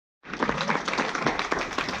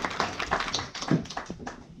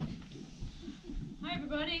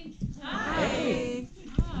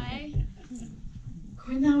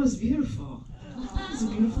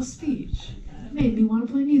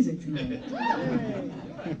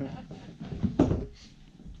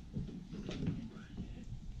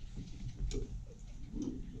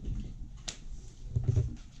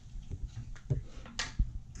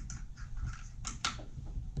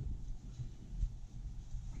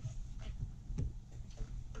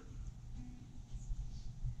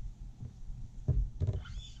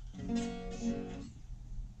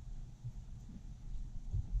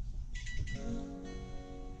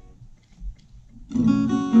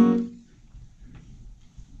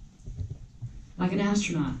Like an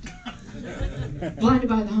astronaut, blinded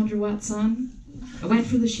by the 100-watt sun, I went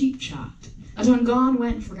for the sheep shot. I done gone,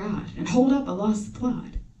 went and forgot, and hold up, I lost the plot.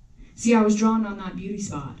 See, I was drawn on that beauty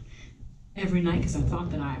spot every night 'cause I thought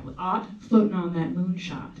that I was ought, floating on that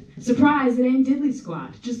moonshot. Surprise, it ain't diddly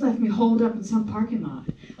squat, just left me holed up in some parking lot,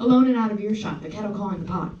 alone and out of earshot, the kettle calling the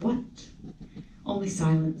pot. What? Only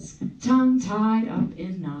silence, tongue tied up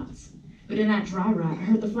in knots. But in that dry rot, I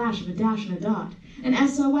heard the flash of a dash and a dot. An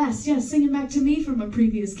SOS, yes, singing back to me from a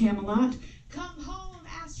previous Camelot. Come home,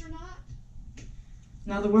 astronaut.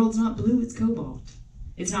 Now the world's not blue, it's cobalt.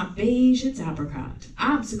 It's not beige, it's apricot.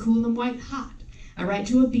 I'm so cool and white hot. I write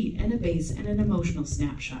to a beat and a bass and an emotional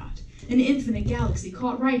snapshot. An infinite galaxy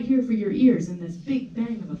caught right here for your ears in this big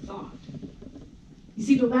bang of a thought. You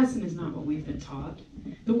see, the lesson is not what we've been taught.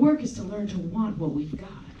 The work is to learn to want what we've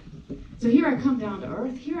got. So here I come down to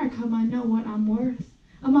earth. Here I come, I know what I'm worth.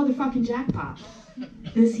 A motherfucking jackpot.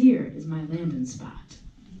 This here is my landing spot.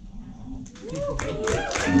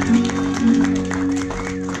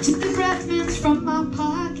 Took the breath mints from my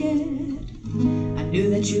pocket. I knew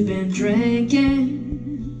that you'd been drinking.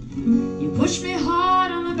 You pushed me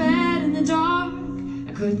hard on the bed in the dark.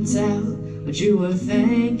 I couldn't tell what you were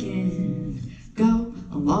thinking. Go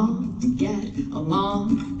along to get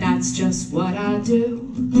along, that's just what I do.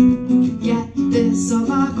 Get this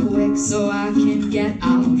over quick so I can get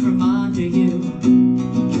out from under you.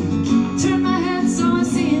 I turn my head so I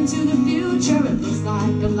see into the future. It looks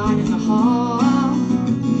like the light in the hall.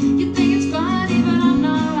 You think it's funny, but I'm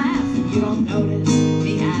not laughing. You don't notice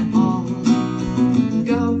me at all.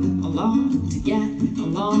 Go along to get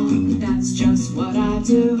along, that's just what I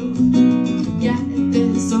do. Get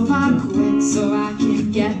this over quick so I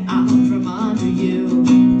can get out from under you.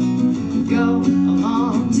 Go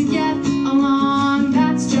along to get along,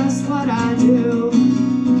 that's just what I do.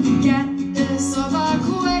 Get this over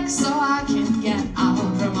quick so I can get out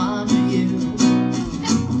from under you.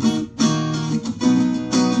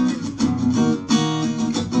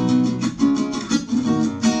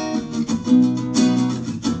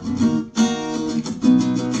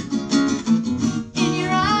 In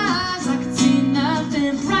your eyes I could see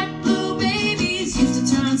nothing. Bright blue babies used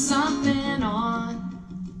to turn something on,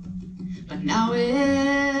 but now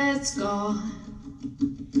it's gone.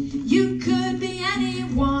 You could be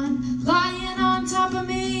anyone lying on top of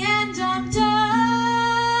me and I'm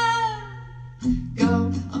done.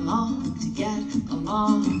 Go along to get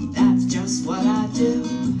along, that's just what I do.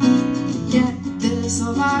 Get this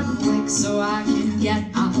over quick so I can get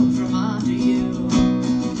out from under you.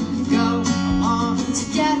 Go along to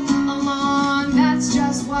get along, that's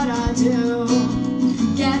just what I do.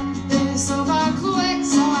 Get this over quick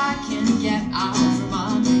so I can get out from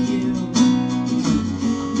under you.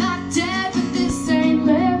 I'm not dead, but this ain't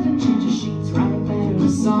living. Change your sheets, write a better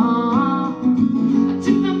song. I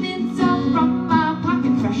took the mints out from my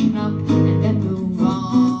pocket, freshen up, and then move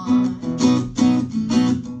on.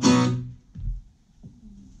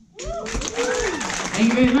 Thank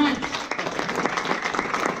you very much.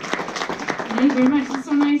 Thank you very much. It's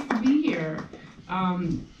so nice to be here.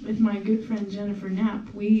 With my good friend Jennifer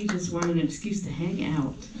Knapp, we just wanted an excuse to hang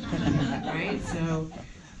out, right?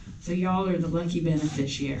 So y'all are the lucky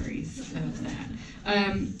beneficiaries of that.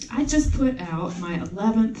 I just put out my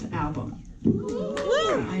 11th album.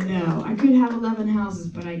 I know, I could have 11 houses,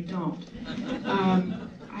 but I don't.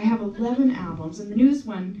 I have 11 albums, and the newest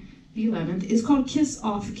one, the 11th, is called Kiss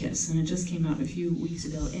Off Kiss, and it just came out a few weeks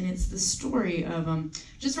ago, and it's the story of,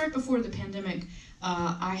 just right before the pandemic,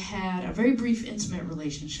 I had a very brief intimate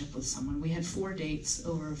relationship with someone. We had 4 dates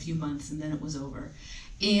over a few months, and then it was over.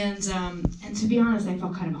 And to be honest, I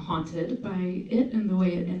felt kind of haunted by it and the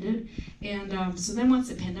way it ended. And so then once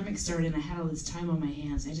the pandemic started and I had all this time on my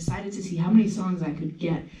hands, I decided to see how many songs I could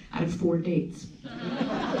get out of 4 dates.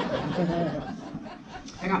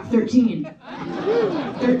 I got 13.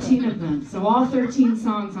 13 of them. So all 13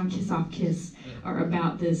 songs on Kiss Off Kiss are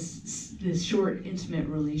about this short, intimate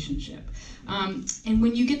relationship. And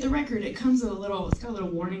when you get the record, it comes with it's got a little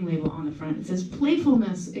warning label on the front. It says,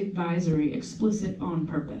 playfulness advisory, explicit on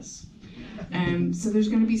purpose. So there's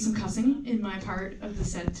going to be some cussing in my part of the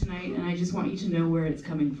set tonight, and I just want you to know where it's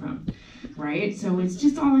coming from, right? So it's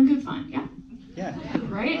just all in good fun, yeah? Yeah.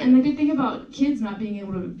 Right? And the good thing about kids not being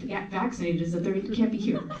able to get vaccinated is that they can't be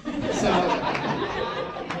here. So,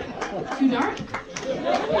 too dark?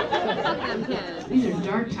 These are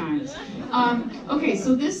dark times. Okay,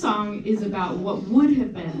 so this song is about what would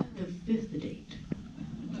have been the fifth date.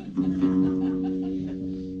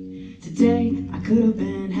 Today, I could have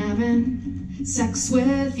been having sex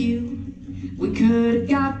with you. We could have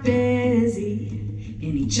got busy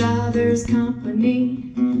in each other's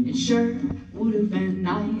company. It sure would have been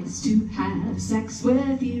nice to have sex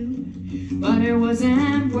with you, but it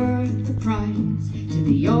wasn't worth the price to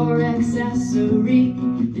be your accessory.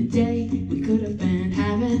 The day we could have been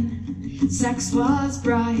having sex was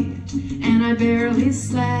bright, and I barely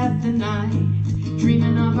slept the night,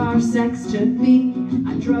 dreaming of our sex to be.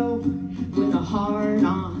 I drove with a heart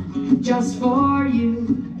on just for you,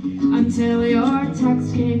 until your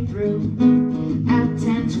text came through at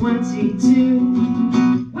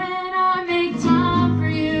 10:22. When I make time for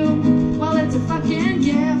you, well, it's a fucking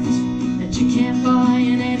gift that you can't buy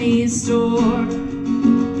in any store,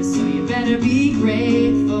 so you better be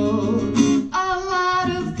grateful. A lot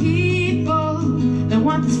of people that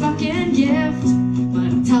want this fucking gift, but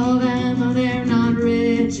I tell them they're not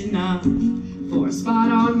rich enough for a spot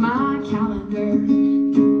on my calendar.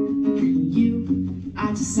 You,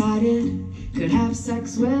 I decided, could have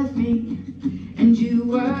sex with me, and you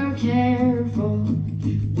were careful,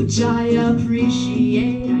 which I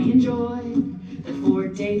appreciate. I enjoyed the 4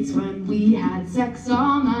 dates when we had sex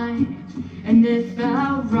all night, and it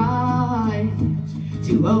felt right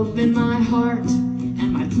to open my heart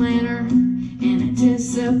and my planner and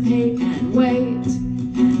anticipate and wait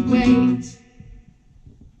and wait.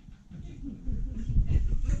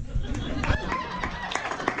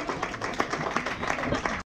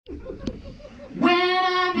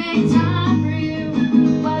 Time for you,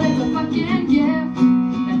 well, it's a fucking gift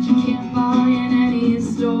that you can't buy in any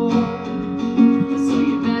store, so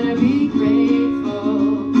you better be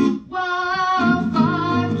grateful. Whoa,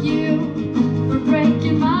 fuck you for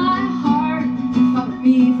breaking my heart, fuck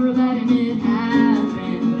me for letting it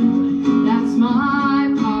happen, that's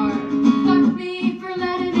my part. Fuck me for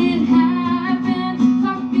letting it happen,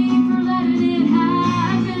 fuck me for letting it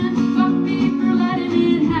happen, fuck me for letting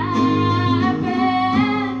it happen.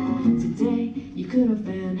 Today, you could have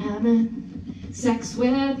been having sex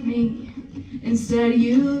with me. Instead,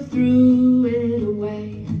 you threw it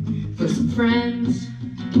away for some friends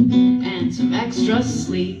and some extra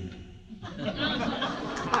sleep.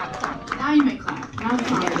 Now you may clap. Now it's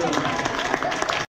fine.